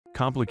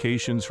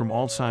complications from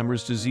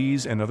Alzheimer's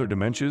disease and other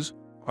dementias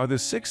are the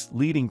sixth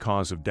leading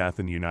cause of death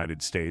in the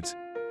United States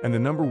and the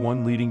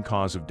 #1 leading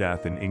cause of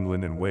death in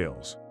England and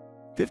Wales.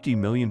 50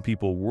 million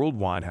people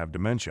worldwide have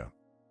dementia.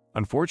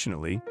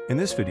 Unfortunately, in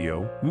this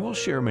video, we will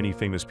share many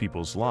famous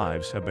people's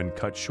lives have been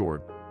cut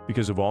short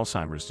because of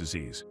Alzheimer's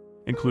disease,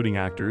 including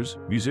actors,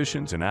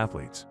 musicians, and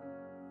athletes.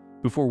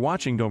 Before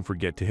watching, don't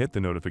forget to hit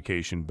the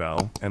notification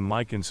bell and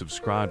like and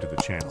subscribe to the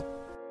channel.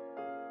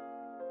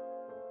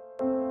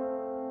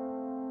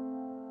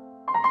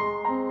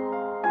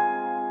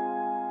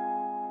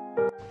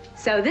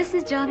 So this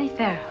is Johnny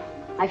Farrell.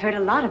 I've heard a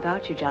lot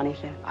about you, Johnny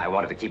Farrell. I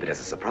wanted to keep it as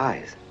a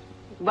surprise.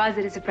 Was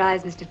it a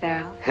surprise, Mr.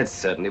 Farrell? It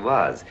certainly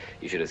was.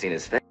 You should have seen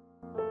his face.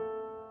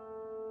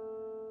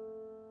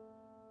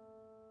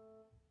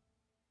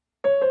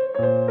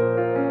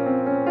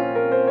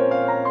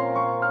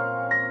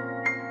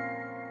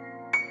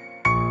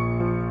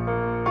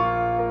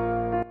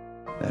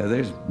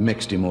 There's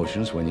mixed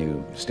emotions when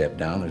you step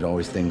down. There's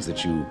always things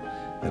that you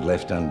had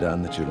left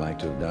undone that you'd like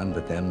to have done,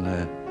 but then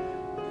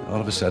all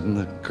of a sudden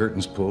the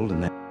curtain's pulled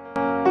and then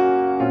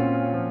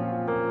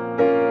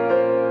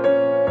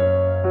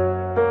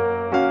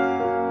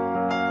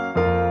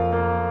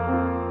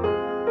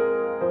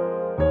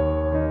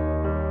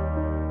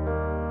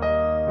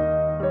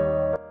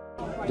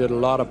did a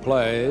lot of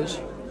plays.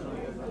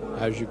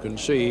 As you can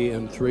see,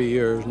 in 3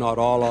 years, not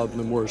all of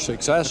them were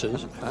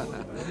successes,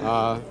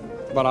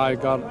 but I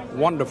got a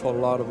wonderful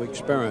lot of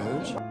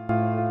experience.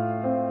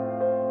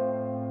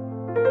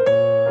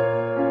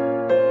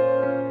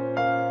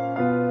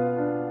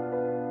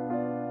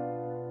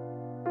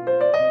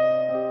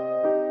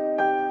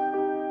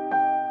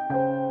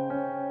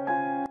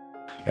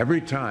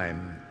 Every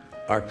time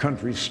our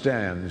country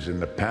stands in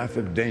the path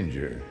of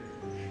danger,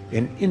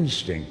 an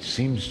instinct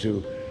seems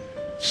to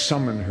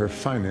summon her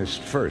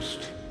finest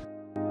first.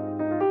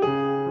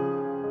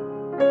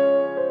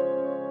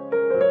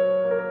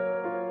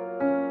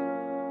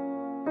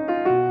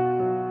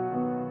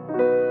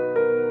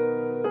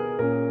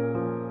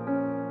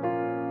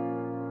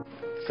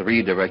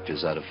 Three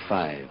directors out of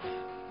 5.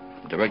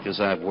 Directors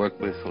I've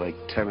worked with, like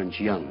Terrence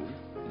Young,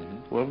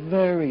 were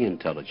very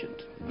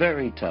intelligent,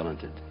 very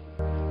talented.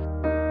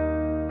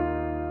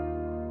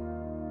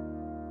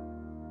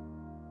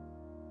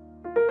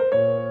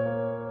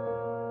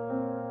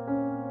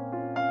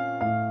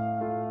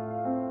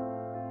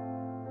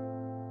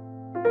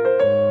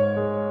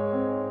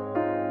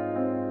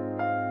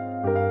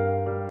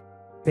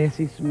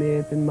 Bessie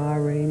Smith and Ma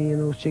Rainey and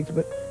those chicks,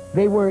 but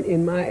they weren't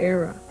in my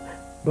era.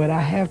 But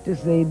I have to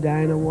say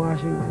Dinah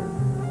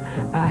Washington.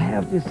 I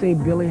have to say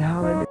Billie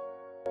Holiday.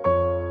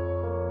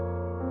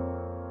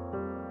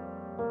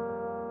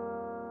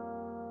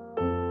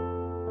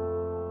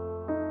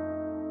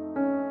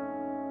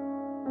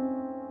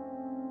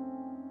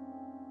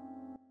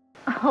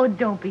 Oh,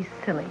 don't be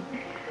silly.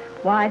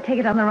 Why, I take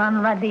it on the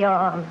run right to your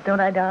arms,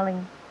 don't I,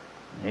 darling?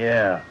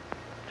 Yeah,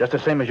 just the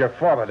same as your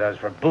father does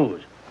for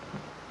booze.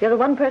 You're the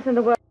one person in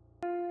the world.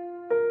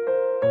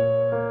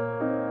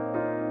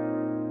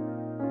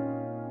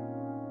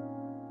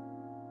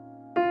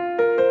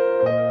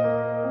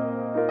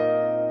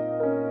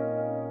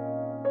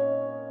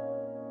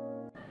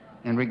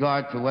 In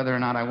regard to whether or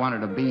not I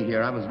wanted to be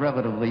here, I was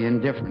relatively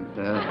indifferent.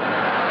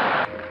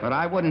 But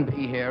I wouldn't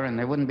be here, and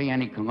there wouldn't be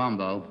any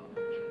Columbo.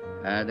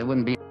 There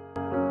wouldn't be...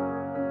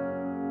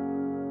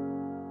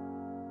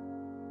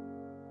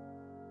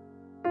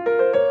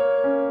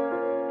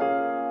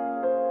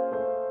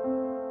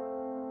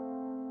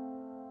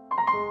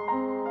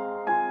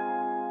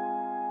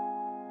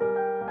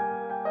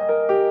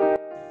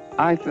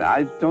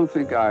 I don't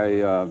think I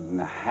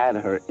had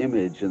her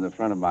image in the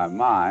front of my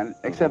mind,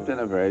 except in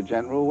a very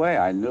general way.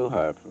 I knew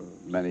her for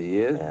many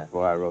years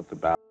before I wrote the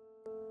ballad.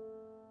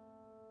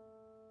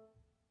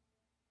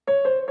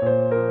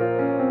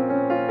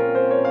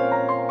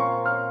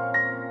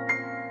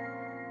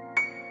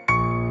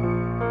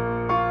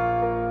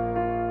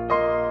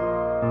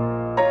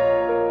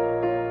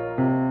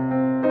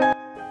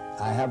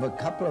 I have a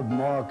couple of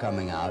more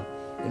coming out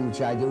in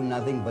which I do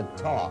nothing but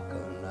talk.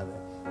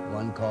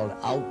 One called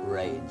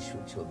Outrage,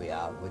 which will be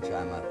out, which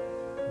I'm a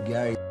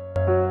Gary.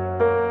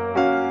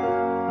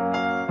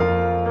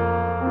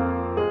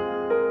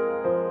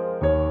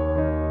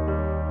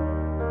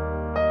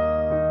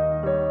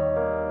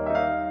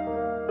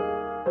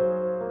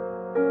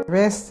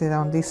 Arrested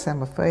on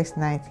December 1st,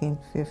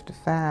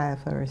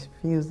 1955 for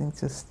refusing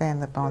to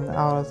stand up on the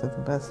orders of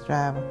the bus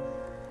driver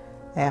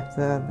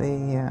after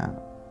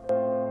the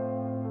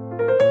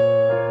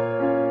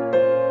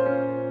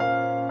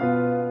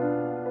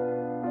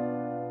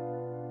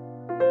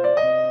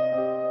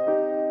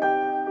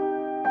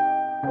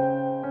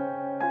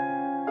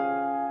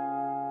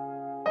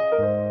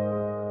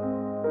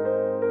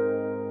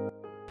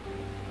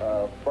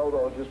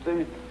photos. You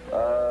see,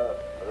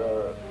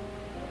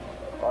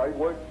 I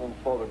work from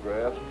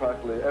photographs.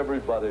 Practically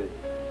everybody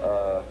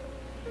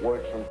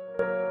works from.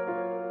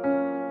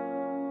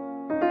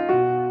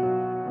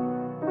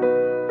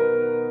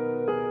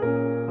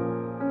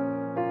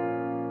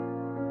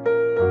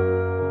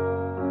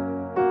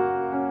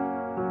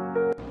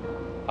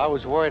 I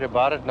was worried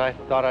about it, and I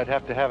thought I'd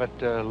have to have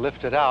it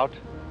lifted out.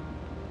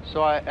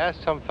 So I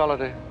asked some fella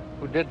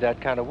who did that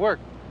kind of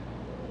work.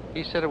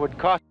 He said it would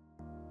cost.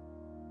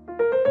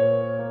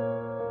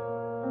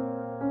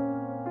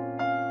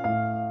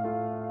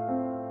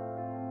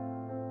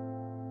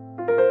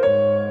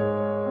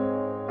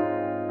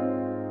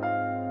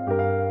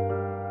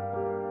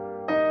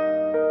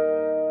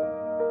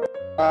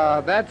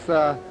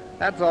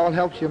 That's all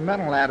helps your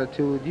mental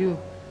attitude. You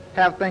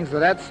have things of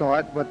that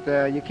sort, but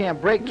you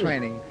can't break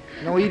training.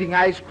 No eating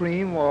ice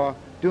cream or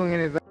doing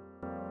anything.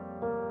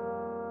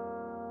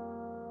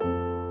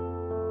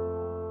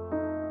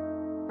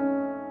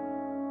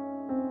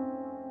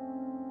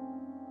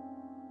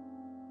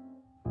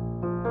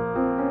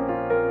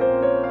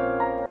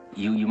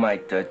 You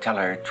might tell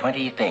her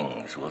 20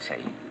 things, we'll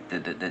say,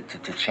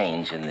 to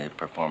change in the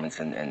performance,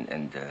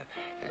 and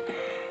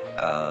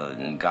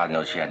God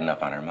knows she had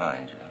enough on her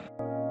mind. You know?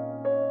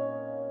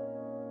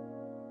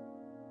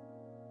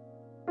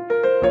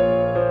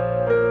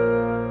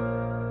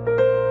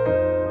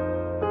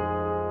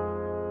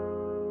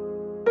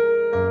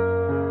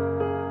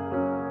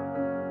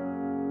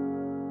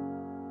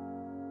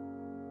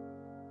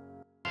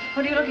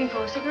 What are you looking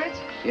for, cigarettes?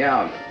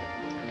 Yeah,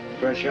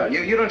 fresh out.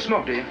 You don't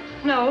smoke, do you?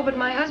 No, but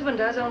my husband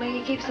does, only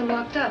he keeps them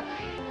locked up.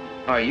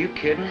 Are you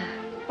kidding?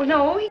 Well,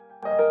 no, he...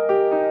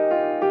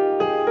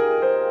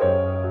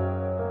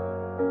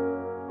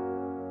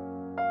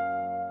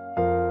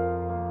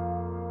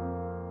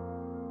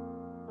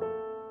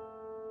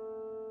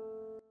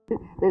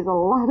 There's a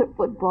lot of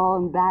football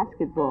and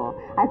basketball.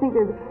 I think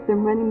there are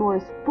many more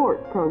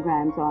sport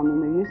programs on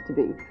than there used to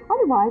be.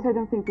 Otherwise, I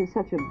don't think there's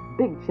such a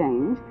big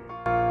change.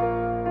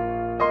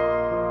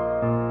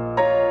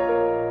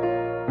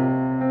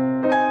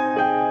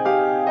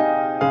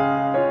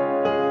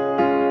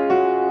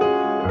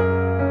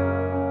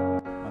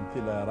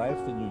 Until I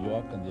arrived in New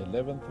York on the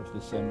 11th of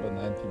December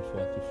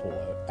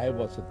 1944. I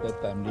was at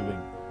that time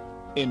living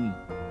in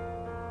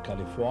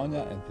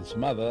California, and his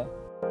mother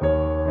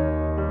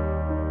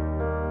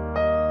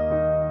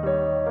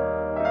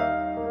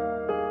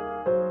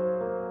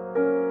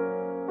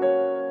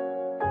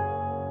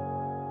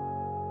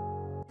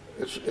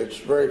It's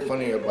very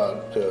funny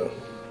about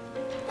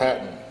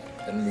Patton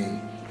and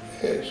me.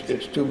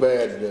 It's too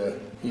bad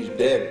he's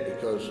dead,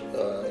 because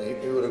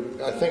he would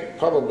have, I think,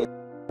 probably.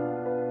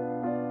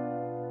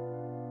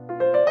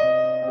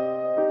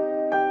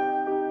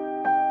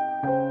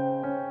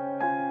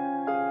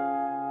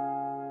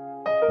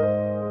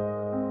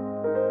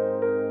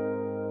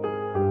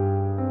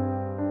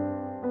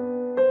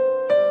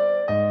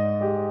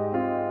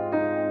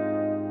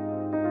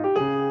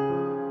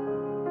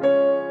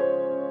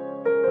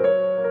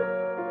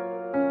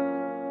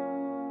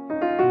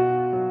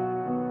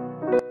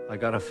 I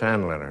got a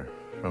fan letter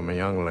from a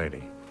young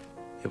lady.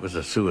 It was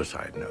a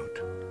suicide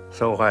note.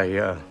 So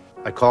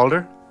I called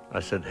her. I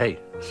said, "Hey,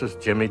 this is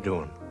Jimmy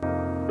doing."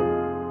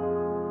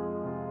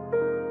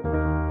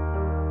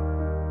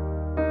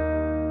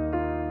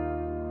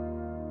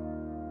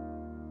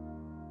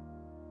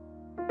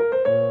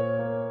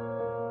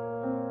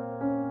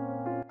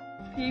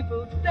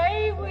 People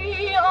say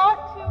we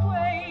ought to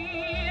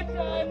wait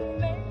and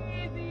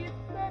maybe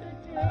set a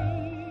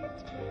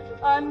date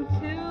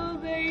until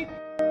they...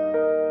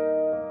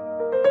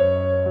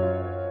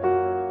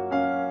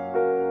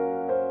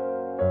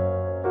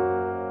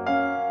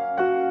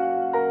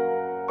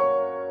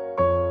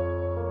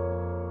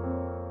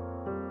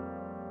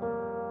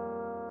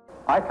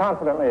 I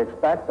confidently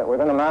expect that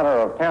within a matter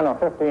of 10 or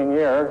 15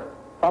 years,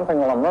 something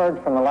will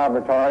emerge from the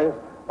laboratories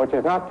which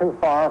is not too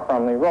far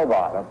from the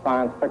robot of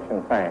science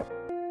fiction fame.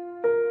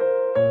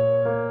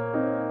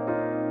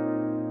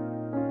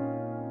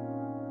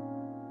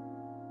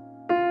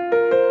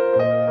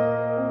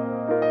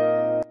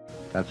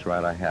 That's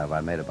right, I have. I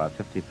made about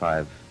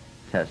 55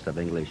 tests of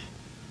English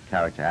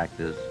character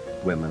actors,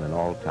 women, and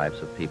all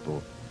types of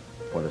people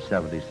for the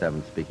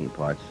 77 speaking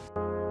parts.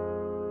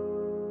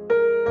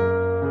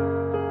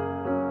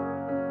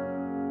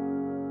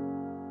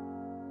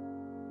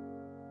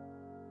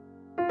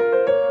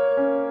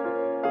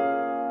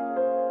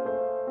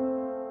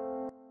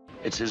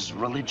 It's his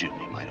religion,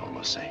 you might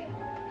almost say.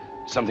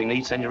 Something to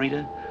eat,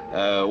 senorita?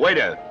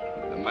 Waiter,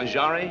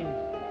 mangiare,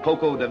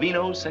 poco de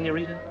vino,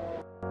 senorita?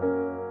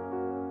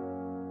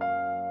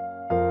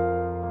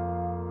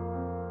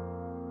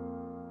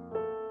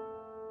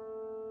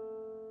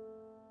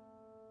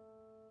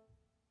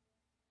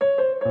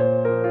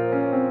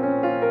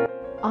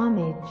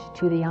 Homage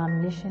to the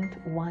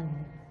Omniscient One.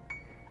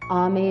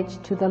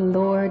 Homage to the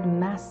Lord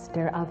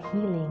Master of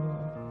Healing,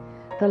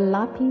 the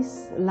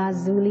Lapis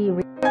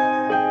Lazuli.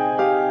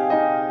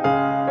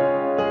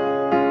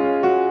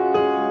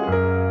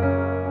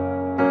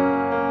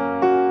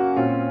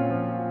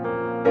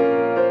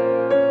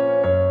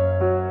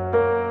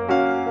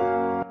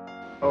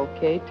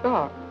 Okay,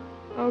 talk.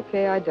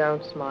 Okay, I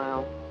don't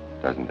smile.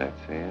 Doesn't that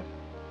say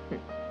it?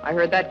 I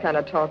heard that kind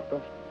of talk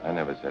before. I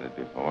never said it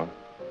before.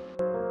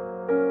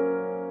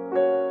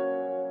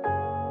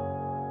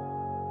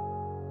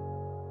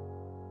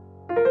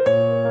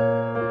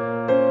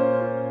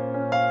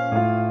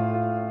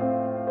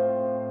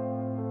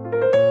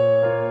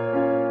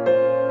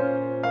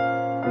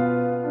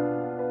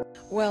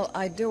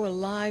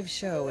 live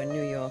show in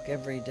New York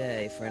every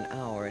day for an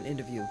hour, an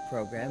interview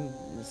program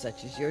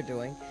such as you're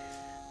doing.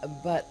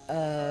 But,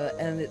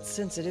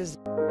 since it is...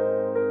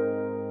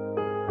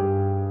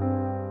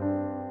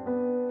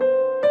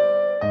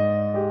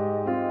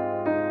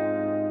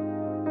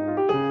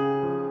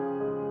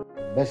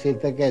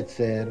 Beszéltek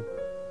egyszer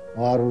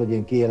arról, hogy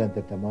én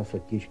kijelentettem azt,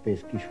 hogy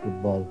kispész,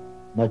 kisfutball,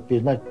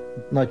 nagypész,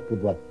 nagy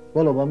futball.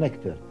 Valóban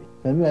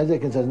megtörtént. Mert mi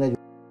 1940...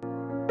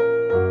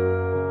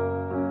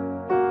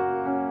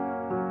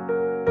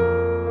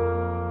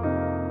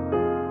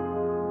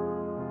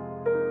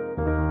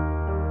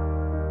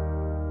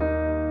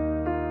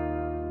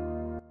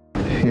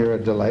 You're a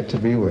delight to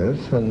be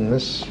with, and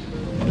this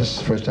is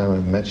the first time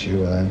I've met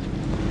you.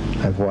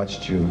 I've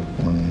watched you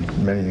on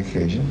many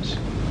occasions,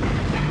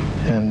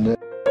 and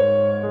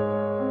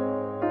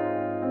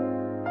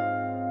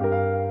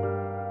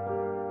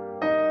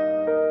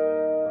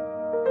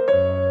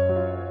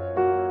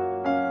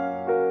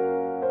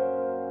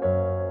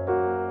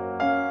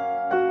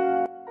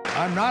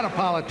I'm not a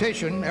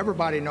politician,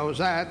 everybody knows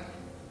that,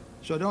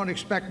 so don't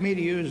expect me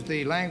to use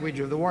the language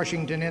of the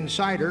Washington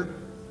Insider.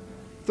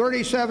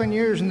 37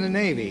 years in the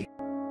Navy.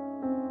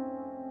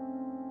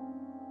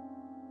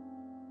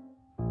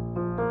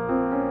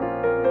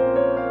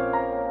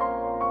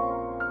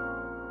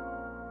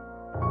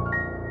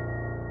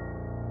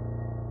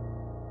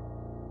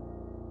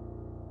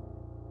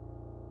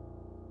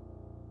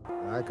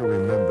 I can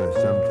remember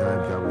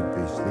sometimes I would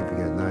be sleeping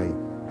at night.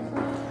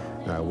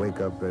 And I'd wake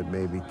up at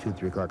maybe 2,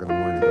 3 o'clock in the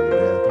morning to go to the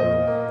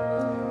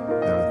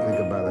bathroom. And I'd think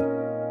about it.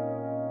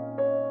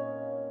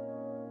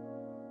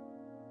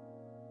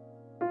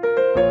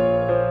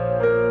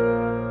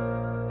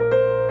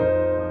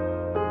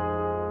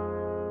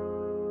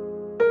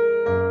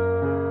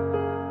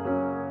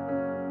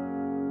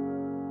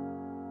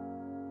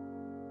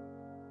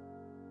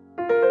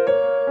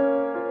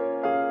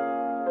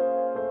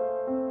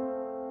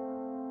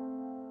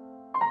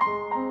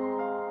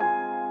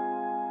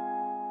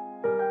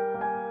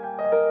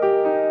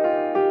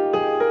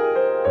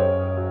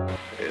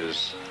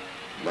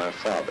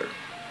 Father.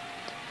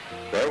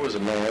 There was a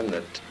man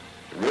that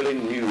really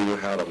knew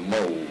how to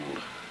mold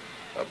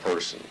a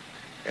person,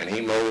 and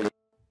he molded.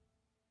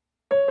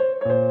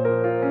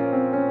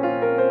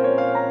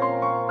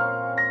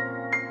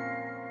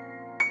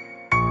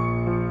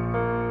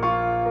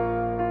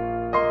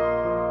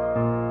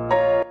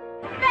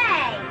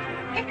 Say,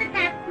 isn't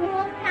that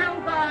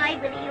small-town boy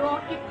with the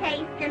orchid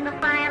taste and the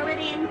violet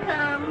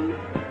income?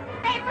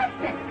 Hey,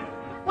 listen,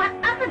 what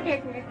other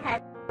business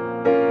has...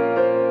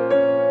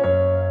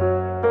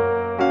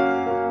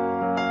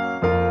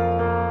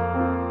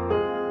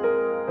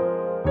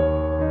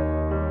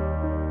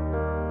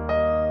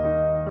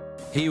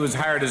 He was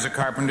hired as a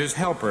carpenter's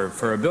helper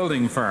for a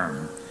building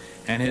firm,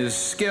 and his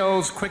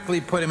skills quickly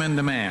put him in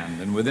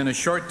demand, and within a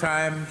short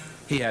time,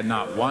 he had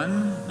not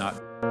one, not...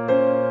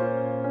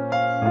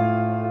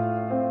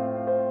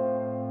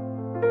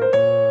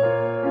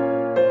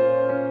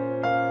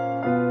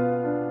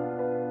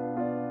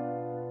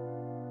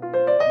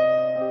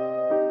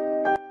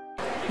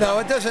 No,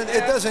 it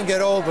doesn't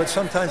get old, but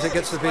sometimes it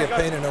gets to be a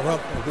pain in the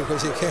rump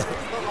because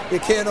you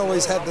can't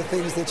always have the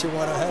things that you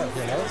want to have,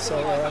 you know.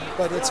 So,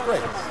 but it's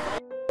great.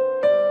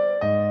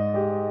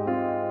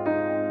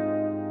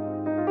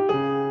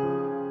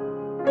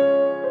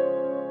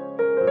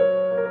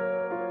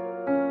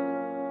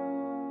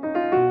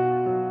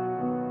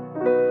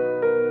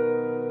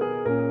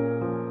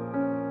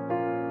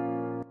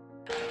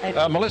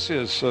 Melissa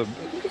is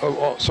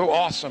so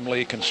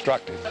awesomely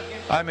constructed.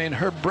 I mean,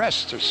 her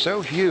breasts are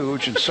so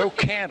huge and so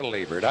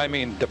cantilevered. I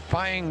mean,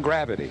 defying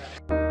gravity.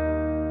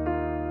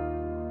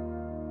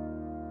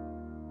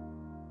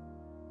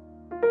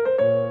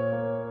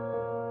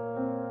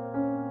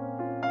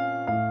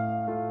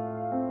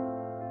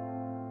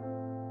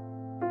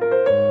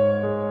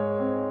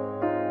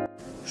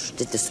 Je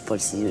déteste pas le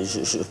cinéma.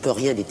 Je peux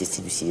rien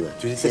détester du cinéma.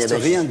 Tu détestes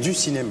rien du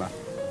cinéma?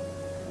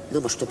 Non,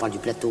 moi je te parle du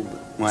plateau.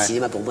 Ouais. Le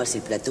cinéma pour moi c'est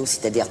le plateau,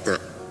 c'est-à-dire t'as...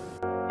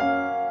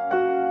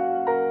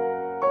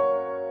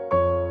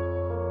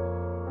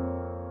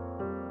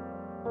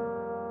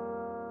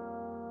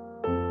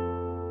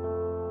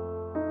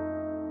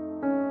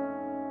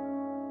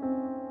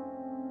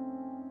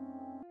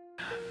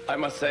 I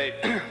must say,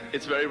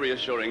 it's very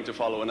reassuring to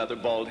follow another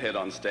bald head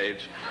on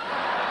stage,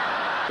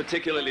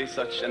 particularly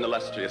such an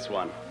illustrious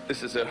one.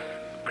 This is a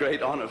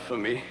great honor for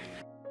me.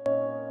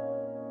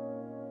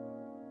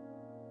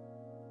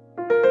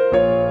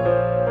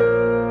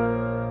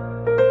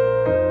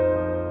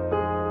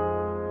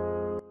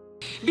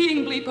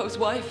 Being Bleepo's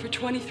wife for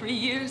 23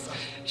 years,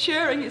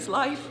 sharing his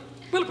life,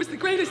 well, it was the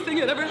greatest thing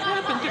that ever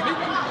happened to me.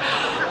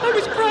 I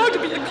was proud to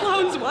be a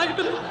clown's wife.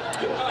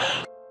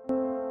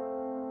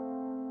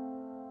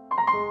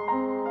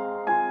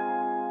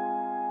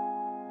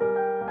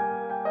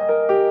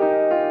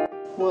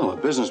 Well, a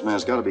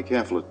businessman's got to be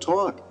careful to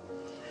talk.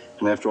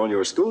 And after all,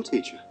 you're a school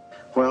teacher.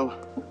 Well,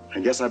 I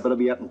guess I better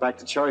be getting back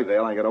to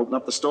Cherryvale. I got to open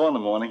up the store in the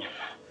morning.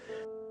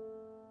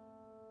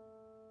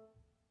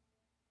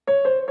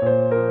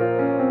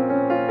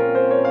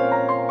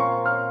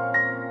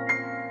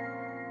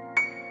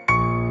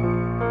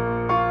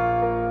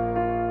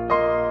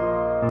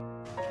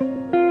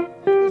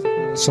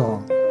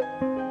 song.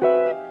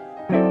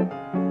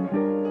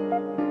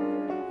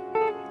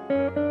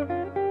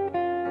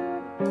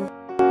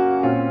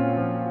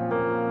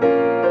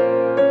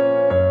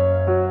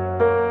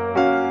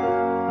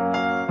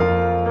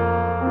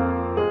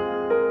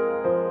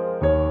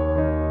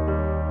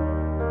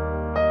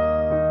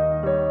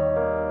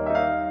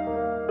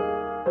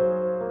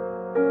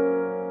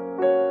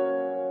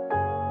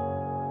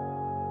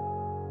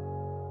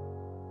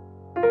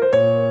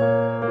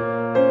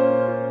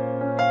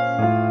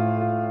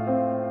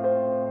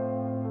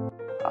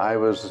 I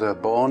was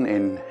born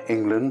in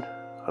England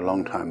a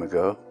long time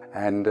ago,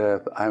 and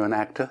I'm an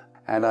actor,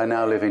 and I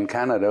now live in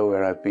Canada,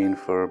 where I've been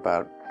for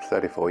about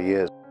 34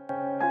 years.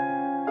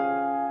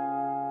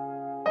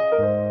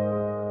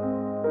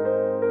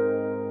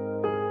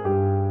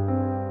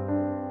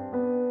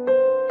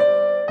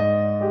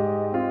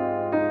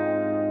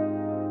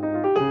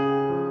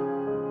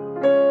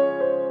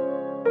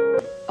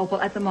 Oh,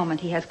 well, at the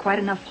moment, he has quite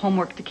enough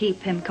homework to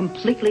keep him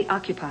completely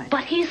occupied.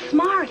 But he's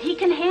smart. He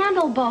can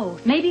handle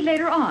both. Maybe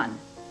later on.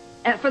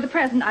 For the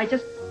present, I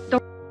just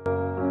don't...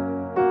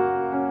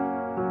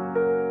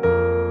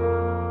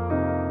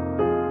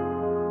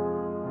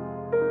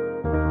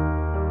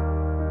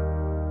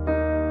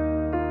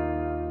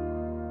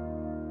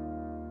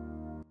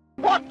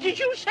 What did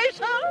you say,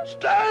 sir?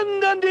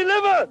 Stand and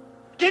deliver!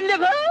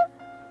 Deliver?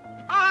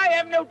 I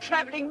am no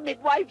traveling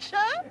midwife, sir.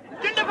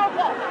 Deliver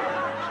what?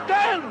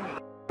 Stand!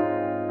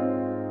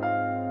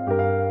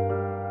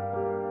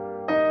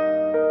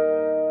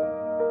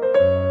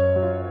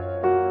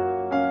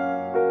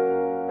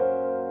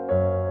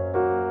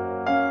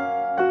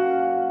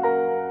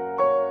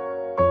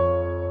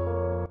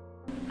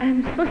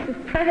 I'm so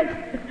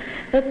surprised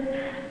that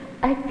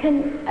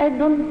I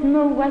don't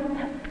know what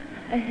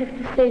I have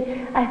to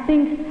say. I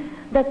think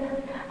that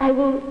I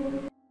will